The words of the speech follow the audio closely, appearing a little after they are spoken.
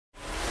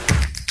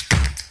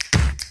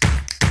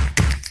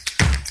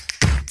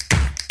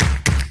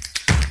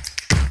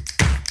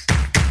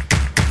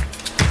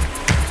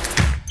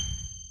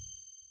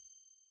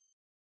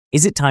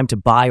Is it time to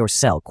buy or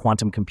sell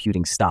quantum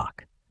computing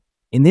stock?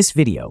 In this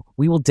video,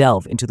 we will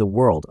delve into the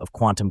world of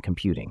quantum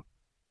computing.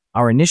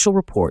 Our initial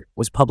report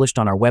was published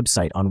on our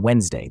website on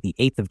Wednesday, the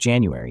 8th of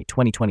January,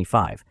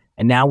 2025,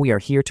 and now we are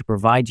here to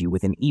provide you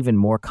with an even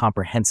more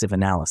comprehensive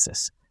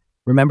analysis.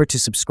 Remember to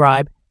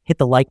subscribe, hit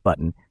the like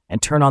button, and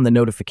turn on the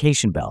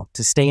notification bell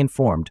to stay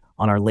informed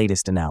on our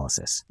latest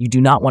analysis. You do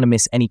not want to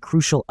miss any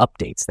crucial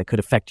updates that could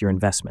affect your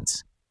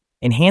investments.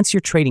 Enhance your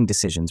trading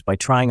decisions by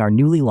trying our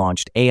newly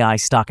launched AI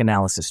stock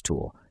analysis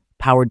tool,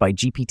 powered by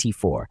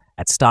GPT-4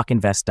 at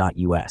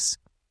StockInvest.us.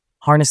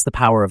 Harness the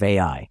power of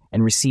AI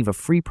and receive a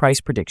free price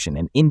prediction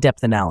and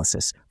in-depth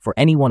analysis for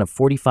any one of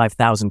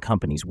 45,000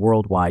 companies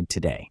worldwide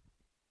today.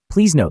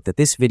 Please note that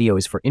this video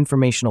is for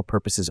informational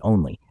purposes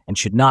only and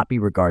should not be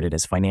regarded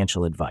as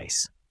financial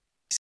advice.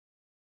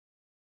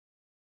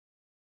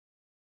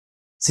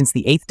 Since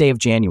the 8th day of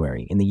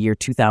January in the year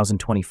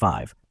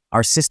 2025,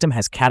 our system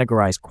has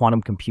categorized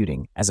quantum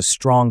computing as a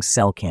strong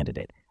sell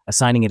candidate,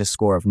 assigning it a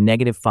score of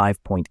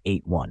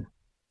 -5.81.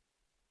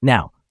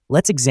 Now,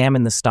 let's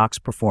examine the stock's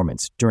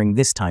performance during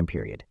this time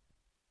period.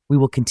 We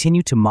will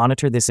continue to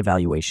monitor this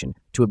evaluation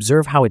to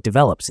observe how it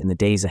develops in the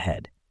days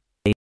ahead.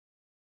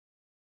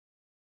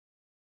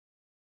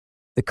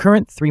 The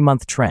current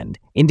 3-month trend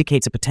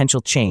indicates a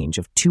potential change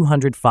of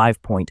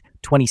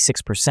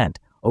 205.26%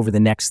 over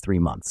the next 3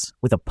 months,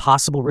 with a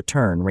possible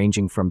return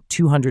ranging from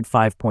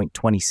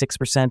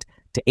 205.26%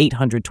 to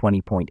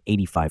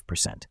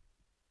 820.85%.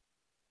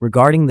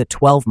 Regarding the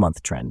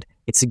 12-month trend,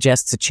 it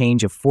suggests a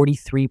change of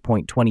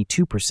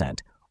 43.22%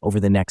 over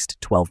the next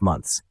 12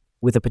 months,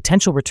 with a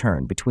potential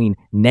return between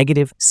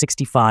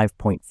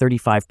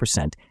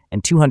 -65.35%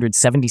 and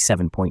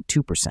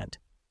 277.2%.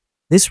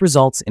 This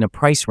results in a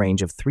price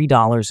range of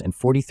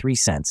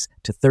 $3.43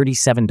 to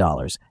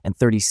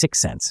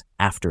 $37.36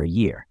 after a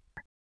year.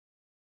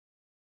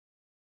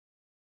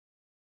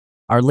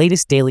 Our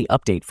latest daily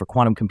update for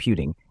quantum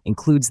computing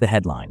includes the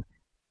headline,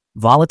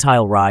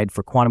 "Volatile Ride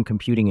for Quantum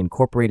Computing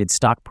Incorporated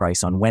Stock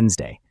Price on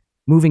Wednesday,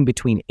 moving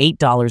between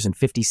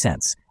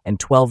 $8.50 and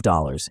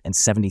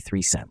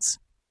 $12.73.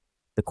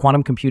 The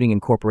Quantum Computing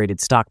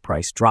Incorporated stock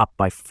price dropped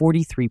by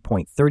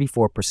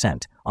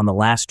 43.34% on the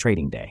last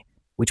trading day,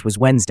 which was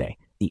Wednesday,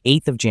 the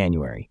 8th of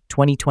January,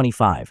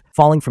 2025,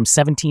 falling from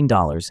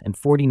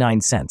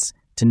 $17.49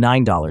 to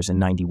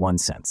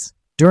 $9.91.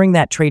 During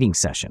that trading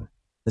session,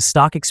 the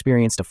stock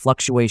experienced a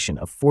fluctuation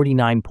of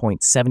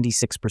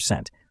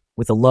 49.76%,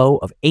 with a low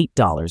of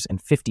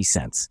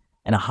 $8.50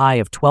 and a high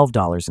of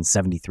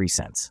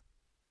 $12.73.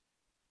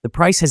 The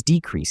price has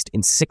decreased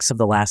in 6 of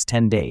the last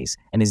 10 days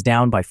and is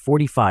down by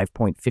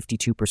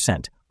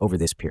 45.52% over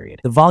this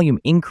period. The volume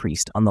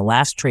increased on the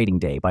last trading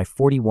day by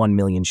 41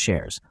 million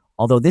shares,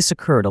 although this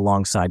occurred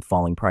alongside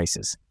falling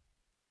prices.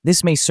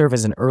 This may serve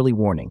as an early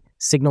warning,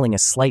 signaling a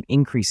slight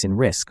increase in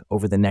risk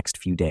over the next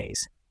few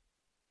days.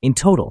 In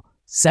total,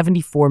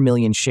 74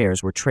 million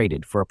shares were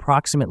traded for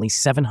approximately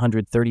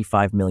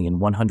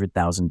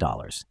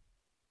 $735,100,000.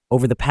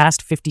 Over the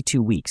past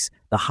 52 weeks,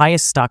 the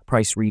highest stock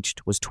price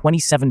reached was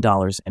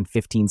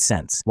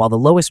 $27.15, while the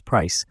lowest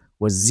price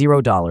was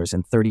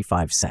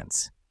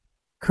 $0.35.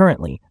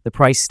 Currently, the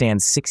price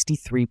stands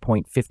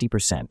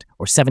 63.50%,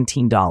 or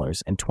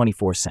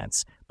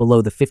 $17.24,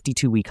 below the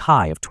 52-week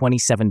high of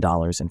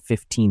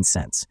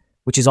 $27.15,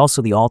 which is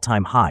also the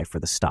all-time high for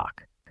the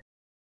stock.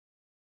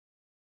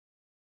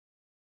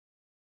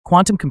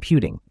 Quantum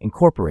Computing,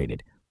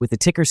 Incorporated, with the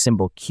ticker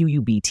symbol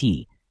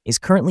QUBT, is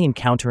currently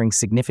encountering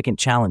significant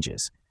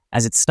challenges,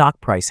 as its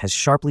stock price has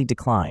sharply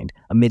declined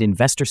amid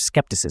investor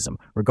skepticism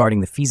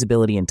regarding the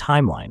feasibility and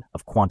timeline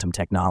of quantum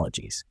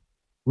technologies.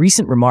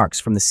 Recent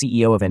remarks from the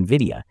CEO of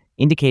NVIDIA,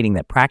 indicating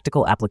that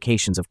practical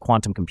applications of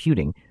quantum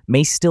computing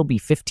may still be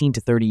 15 to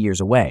 30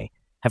 years away,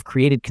 have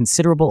created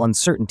considerable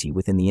uncertainty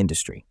within the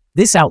industry.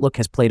 This outlook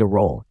has played a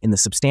role in the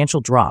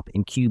substantial drop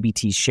in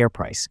QUBT's share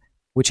price,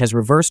 which has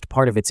reversed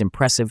part of its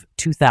impressive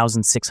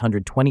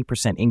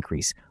 2,620%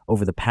 increase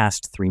over the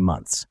past 3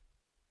 months.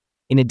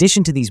 In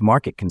addition to these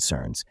market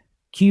concerns,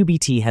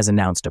 QUBT has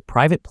announced a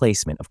private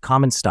placement of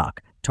common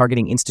stock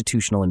targeting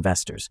institutional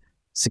investors,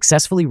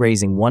 successfully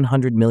raising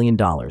 $100 million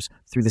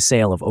through the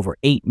sale of over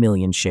 8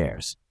 million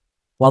shares.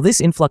 While this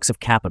influx of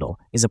capital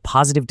is a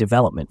positive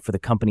development for the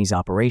company's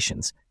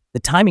operations, the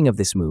timing of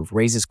this move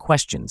raises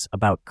questions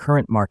about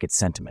current market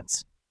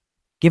sentiments.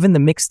 Given the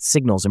mixed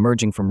signals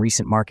emerging from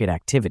recent market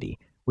activity,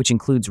 which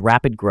includes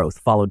rapid growth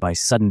followed by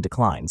sudden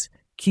declines,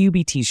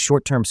 QUBT's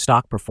short-term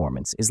stock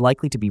performance is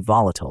likely to be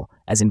volatile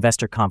as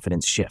investor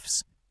confidence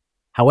shifts.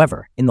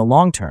 However, in the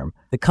long term,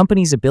 the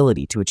company's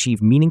ability to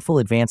achieve meaningful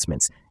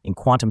advancements in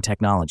quantum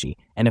technology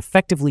and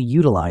effectively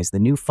utilize the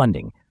new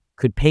funding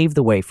could pave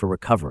the way for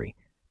recovery,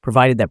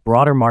 provided that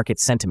broader market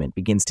sentiment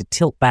begins to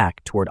tilt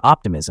back toward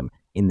optimism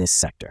in this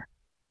sector.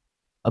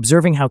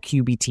 Observing how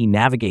QUBT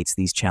navigates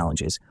these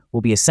challenges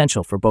will be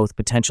essential for both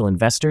potential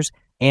investors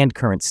and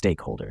current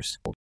stakeholders.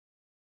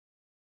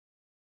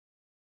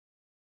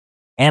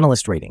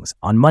 Analyst ratings.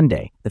 On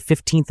Monday, the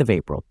 15th of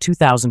April,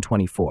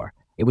 2024,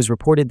 it was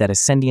reported that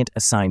Ascendient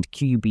assigned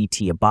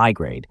QUBT a buy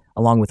grade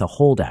along with a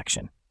hold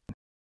action.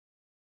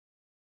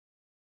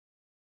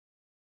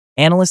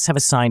 Analysts have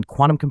assigned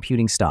quantum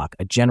computing stock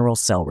a general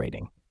sell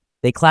rating.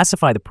 They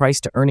classify the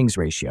price-to-earnings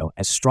ratio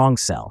as strong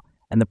sell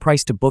and the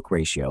price-to-book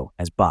ratio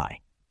as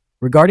buy.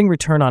 Regarding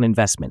return on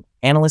investment,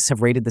 analysts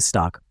have rated the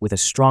stock with a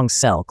strong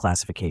sell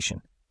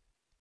classification.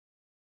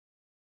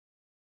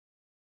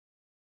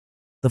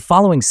 The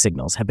following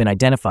signals have been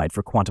identified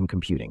for quantum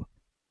computing.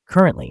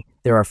 Currently,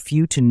 there are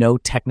few to no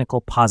technical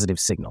positive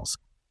signals.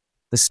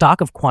 The stock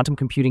of Quantum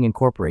Computing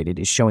Incorporated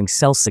is showing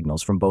sell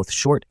signals from both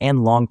short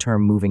and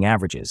long-term moving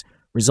averages,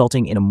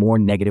 resulting in a more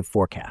negative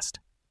forecast.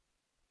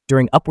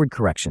 During upward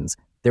corrections,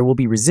 there will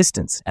be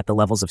resistance at the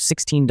levels of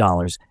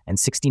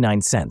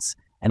 $16.69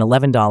 and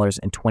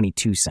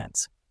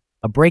 $11.22.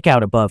 A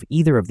breakout above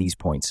either of these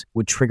points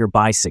would trigger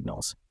buy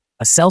signals.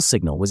 A sell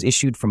signal was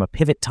issued from a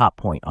pivot top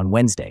point on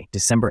Wednesday,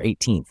 December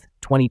 18,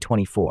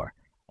 2024,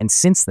 and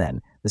since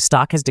then, the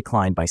stock has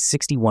declined by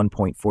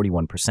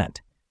 61.41%.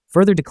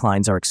 Further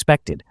declines are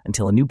expected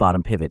until a new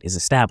bottom pivot is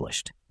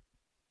established.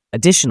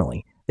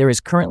 Additionally, there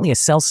is currently a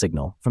sell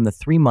signal from the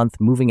 3-month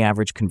Moving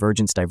Average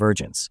Convergence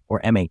Divergence,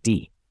 or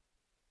MAD.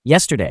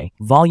 Yesterday,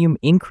 volume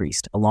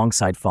increased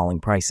alongside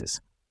falling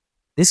prices.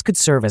 This could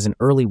serve as an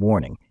early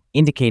warning,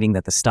 indicating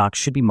that the stock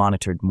should be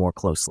monitored more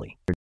closely.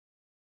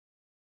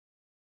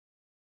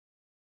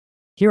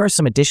 Here are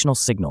some additional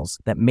signals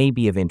that may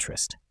be of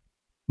interest.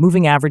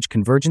 Moving Average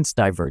Convergence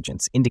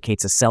Divergence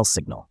indicates a sell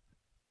signal.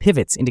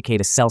 Pivots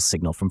indicate a sell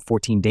signal from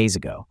 14 days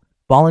ago.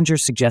 Bollinger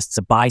suggests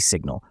a buy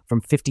signal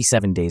from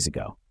 57 days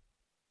ago.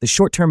 The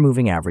short-term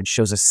moving average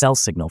shows a sell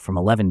signal from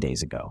 11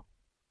 days ago.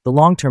 The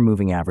long-term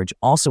moving average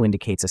also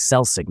indicates a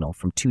sell signal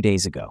from 2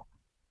 days ago.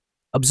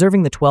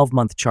 Observing the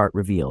 12-month chart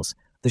reveals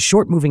the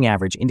short moving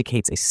average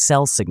indicates a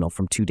sell signal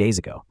from 2 days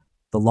ago.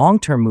 The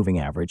long-term moving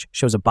average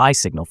shows a buy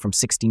signal from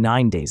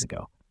 69 days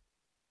ago.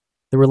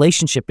 The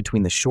relationship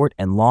between the short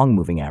and long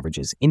moving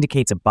averages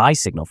indicates a buy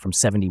signal from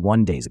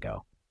 71 days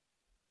ago.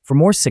 For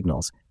more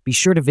signals, be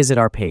sure to visit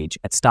our page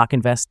at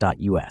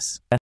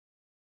StockInvest.us.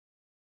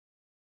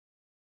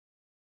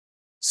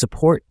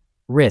 Support,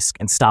 risk,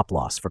 and stop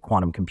loss for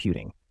quantum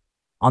computing.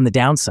 On the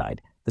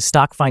downside, the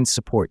stock finds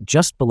support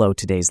just below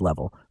today's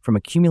level from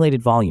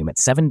accumulated volume at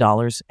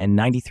 $7.93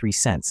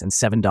 and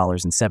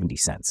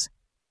 $7.70.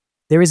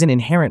 There is an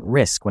inherent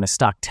risk when a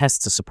stock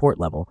tests a support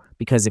level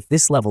because if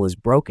this level is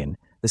broken,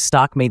 the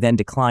stock may then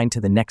decline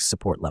to the next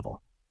support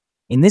level.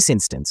 In this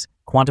instance,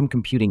 Quantum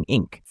Computing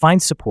Inc.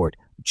 finds support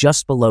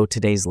just below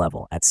today's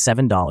level at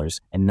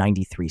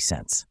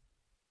 $7.93.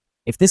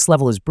 If this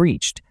level is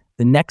breached,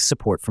 the next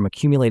support from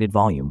accumulated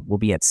volume will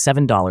be at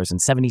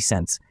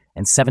 $7.70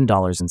 and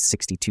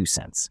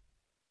 $7.62.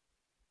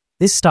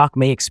 This stock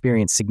may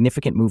experience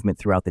significant movement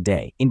throughout the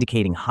day,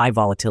 indicating high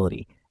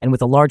volatility, and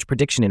with a large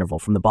prediction interval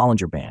from the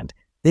Bollinger Band,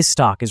 this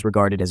stock is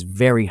regarded as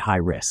very high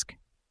risk.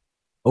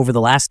 Over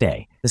the last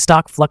day, the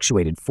stock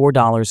fluctuated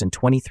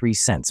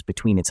 $4.23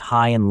 between its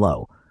high and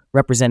low,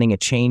 representing a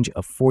change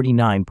of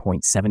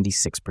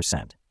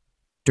 49.76%.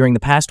 During the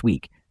past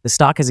week, the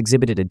stock has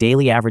exhibited a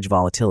daily average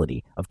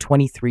volatility of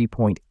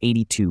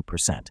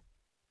 23.82%.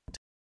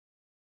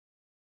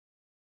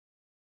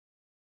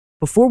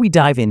 Before we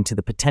dive into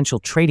the potential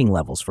trading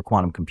levels for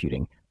quantum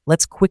computing,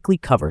 let's quickly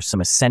cover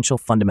some essential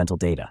fundamental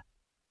data.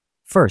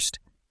 First,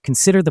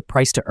 consider the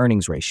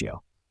price-to-earnings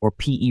ratio, or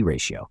PE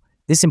ratio.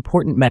 This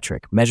important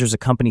metric measures a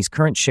company's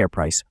current share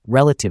price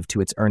relative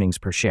to its earnings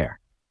per share.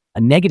 A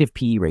negative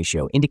PE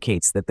ratio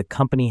indicates that the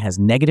company has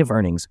negative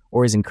earnings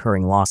or is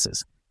incurring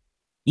losses.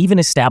 Even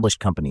established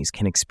companies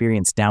can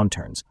experience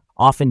downturns,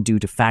 often due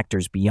to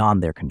factors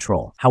beyond their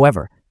control.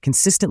 However,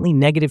 consistently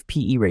negative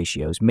PE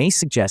ratios may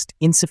suggest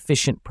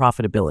insufficient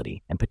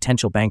profitability and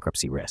potential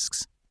bankruptcy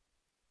risks.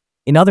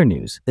 In other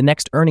news, the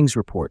next earnings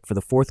report for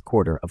the fourth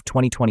quarter of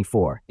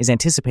 2024 is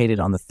anticipated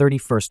on the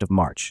 31st of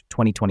March,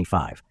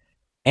 2025.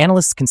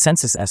 Analysts'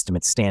 consensus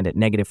estimates stand at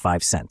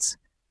 -5 cents.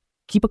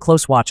 Keep a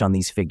close watch on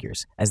these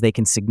figures, as they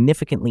can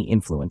significantly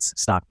influence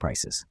stock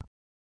prices.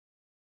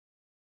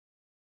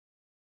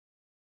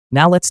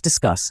 Now let's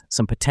discuss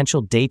some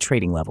potential day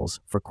trading levels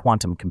for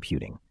quantum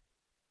computing.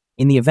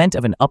 In the event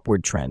of an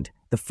upward trend,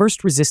 the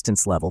first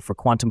resistance level for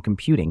quantum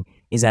computing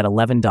is at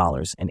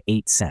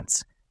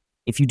 $11.08.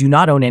 If you do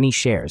not own any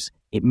shares,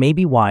 it may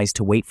be wise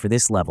to wait for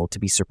this level to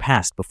be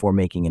surpassed before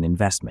making an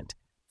investment.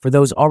 For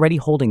those already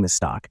holding the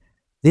stock,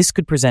 this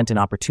could present an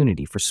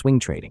opportunity for swing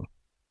trading.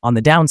 On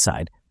the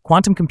downside,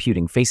 quantum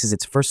computing faces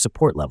its first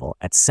support level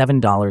at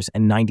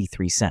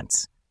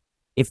 $7.93.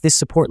 If this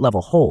support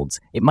level holds,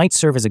 it might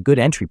serve as a good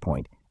entry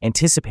point,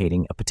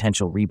 anticipating a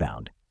potential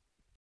rebound.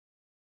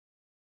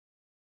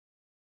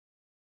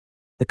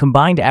 The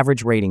combined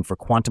average rating for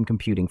quantum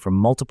computing from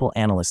multiple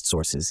analyst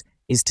sources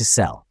is to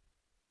sell.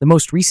 The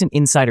most recent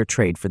insider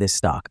trade for this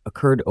stock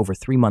occurred over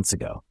 3 months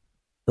ago.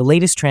 The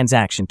latest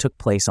transaction took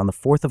place on the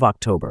 4th of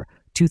October,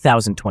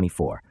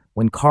 2024,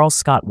 when Carl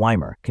Scott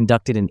Weimer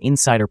conducted an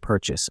insider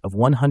purchase of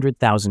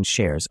 100,000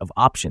 shares of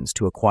options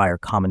to acquire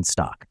common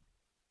stock.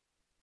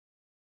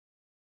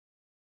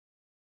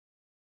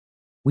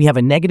 We have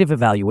a negative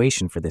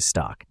evaluation for this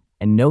stock,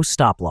 and no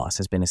stop loss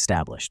has been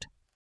established.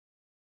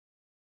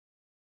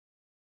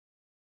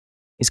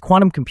 Is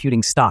quantum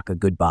computing stock a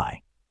good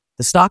buy?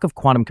 The stock of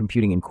Quantum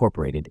Computing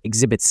Incorporated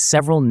exhibits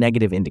several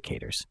negative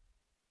indicators.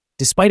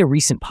 Despite a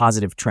recent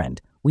positive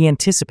trend, we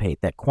anticipate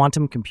that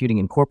Quantum Computing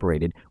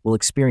Incorporated will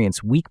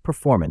experience weak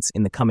performance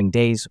in the coming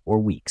days or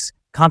weeks.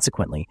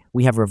 Consequently,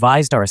 we have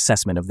revised our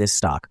assessment of this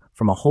stock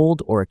from a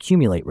hold or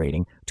accumulate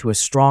rating to a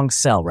strong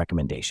sell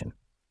recommendation.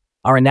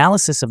 Our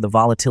analysis of the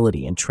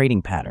volatility and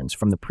trading patterns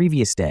from the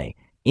previous day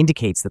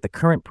indicates that the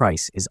current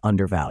price is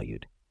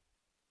undervalued.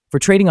 For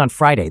trading on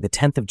Friday, the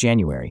 10th of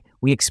January,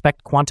 we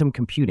expect Quantum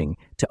Computing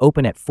to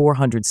open at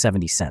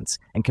 470 cents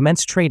and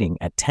commence trading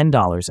at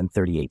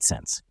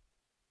 $10.38.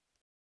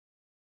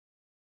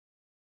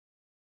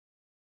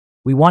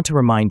 We want to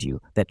remind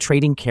you that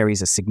trading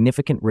carries a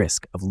significant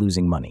risk of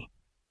losing money.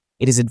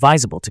 It is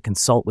advisable to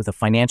consult with a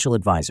financial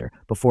advisor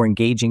before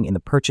engaging in the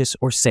purchase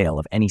or sale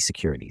of any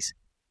securities.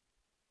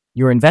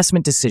 Your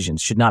investment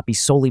decisions should not be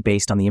solely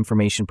based on the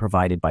information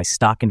provided by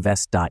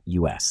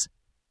StockInvest.us.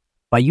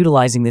 By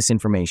utilizing this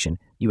information,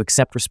 you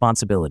accept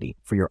responsibility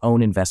for your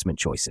own investment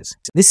choices.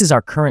 This is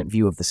our current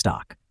view of the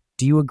stock.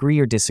 Do you agree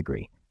or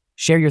disagree?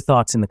 Share your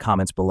thoughts in the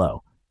comments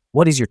below.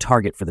 What is your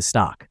target for the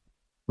stock?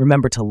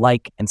 Remember to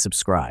like and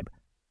subscribe.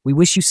 We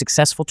wish you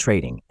successful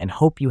trading and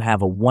hope you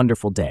have a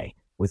wonderful day.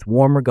 With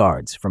warm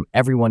regards from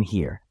everyone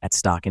here at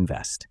Stock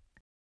Invest.